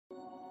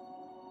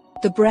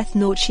The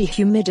BreathNaughty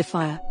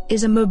humidifier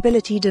is a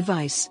mobility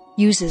device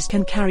users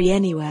can carry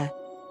anywhere.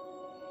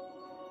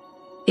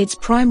 Its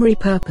primary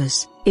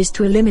purpose is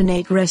to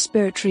eliminate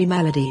respiratory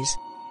maladies.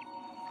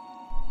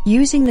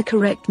 Using the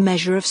correct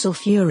measure of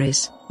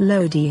sulfuris,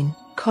 iodine,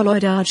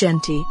 colloid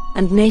argenti,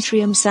 and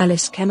natrium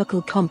salis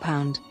chemical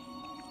compound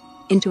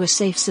into a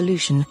safe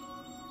solution.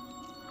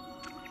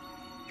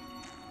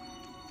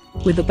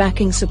 With the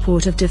backing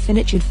support of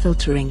definitude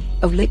filtering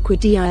of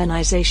liquid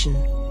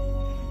deionization.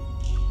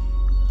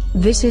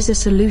 This is a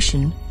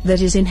solution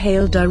that is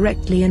inhaled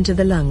directly into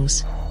the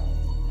lungs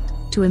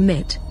to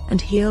emit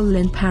and heal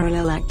in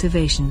parallel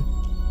activation,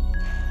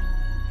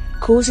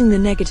 causing the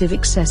negative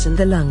excess in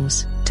the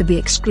lungs to be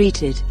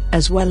excreted,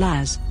 as well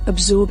as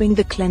absorbing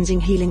the cleansing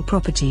healing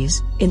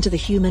properties into the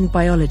human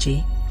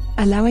biology,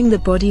 allowing the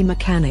body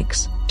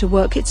mechanics to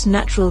work its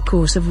natural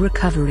course of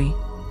recovery.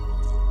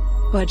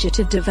 Budget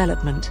of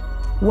development: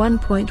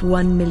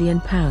 £1.1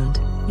 million.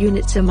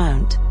 Units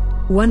amount: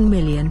 1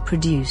 million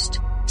produced.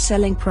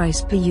 Selling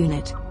price per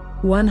unit: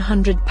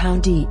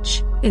 £100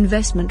 each.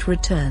 Investment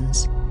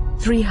returns: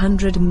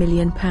 £300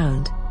 million.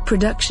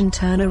 Production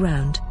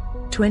turnaround: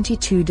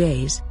 22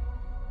 days.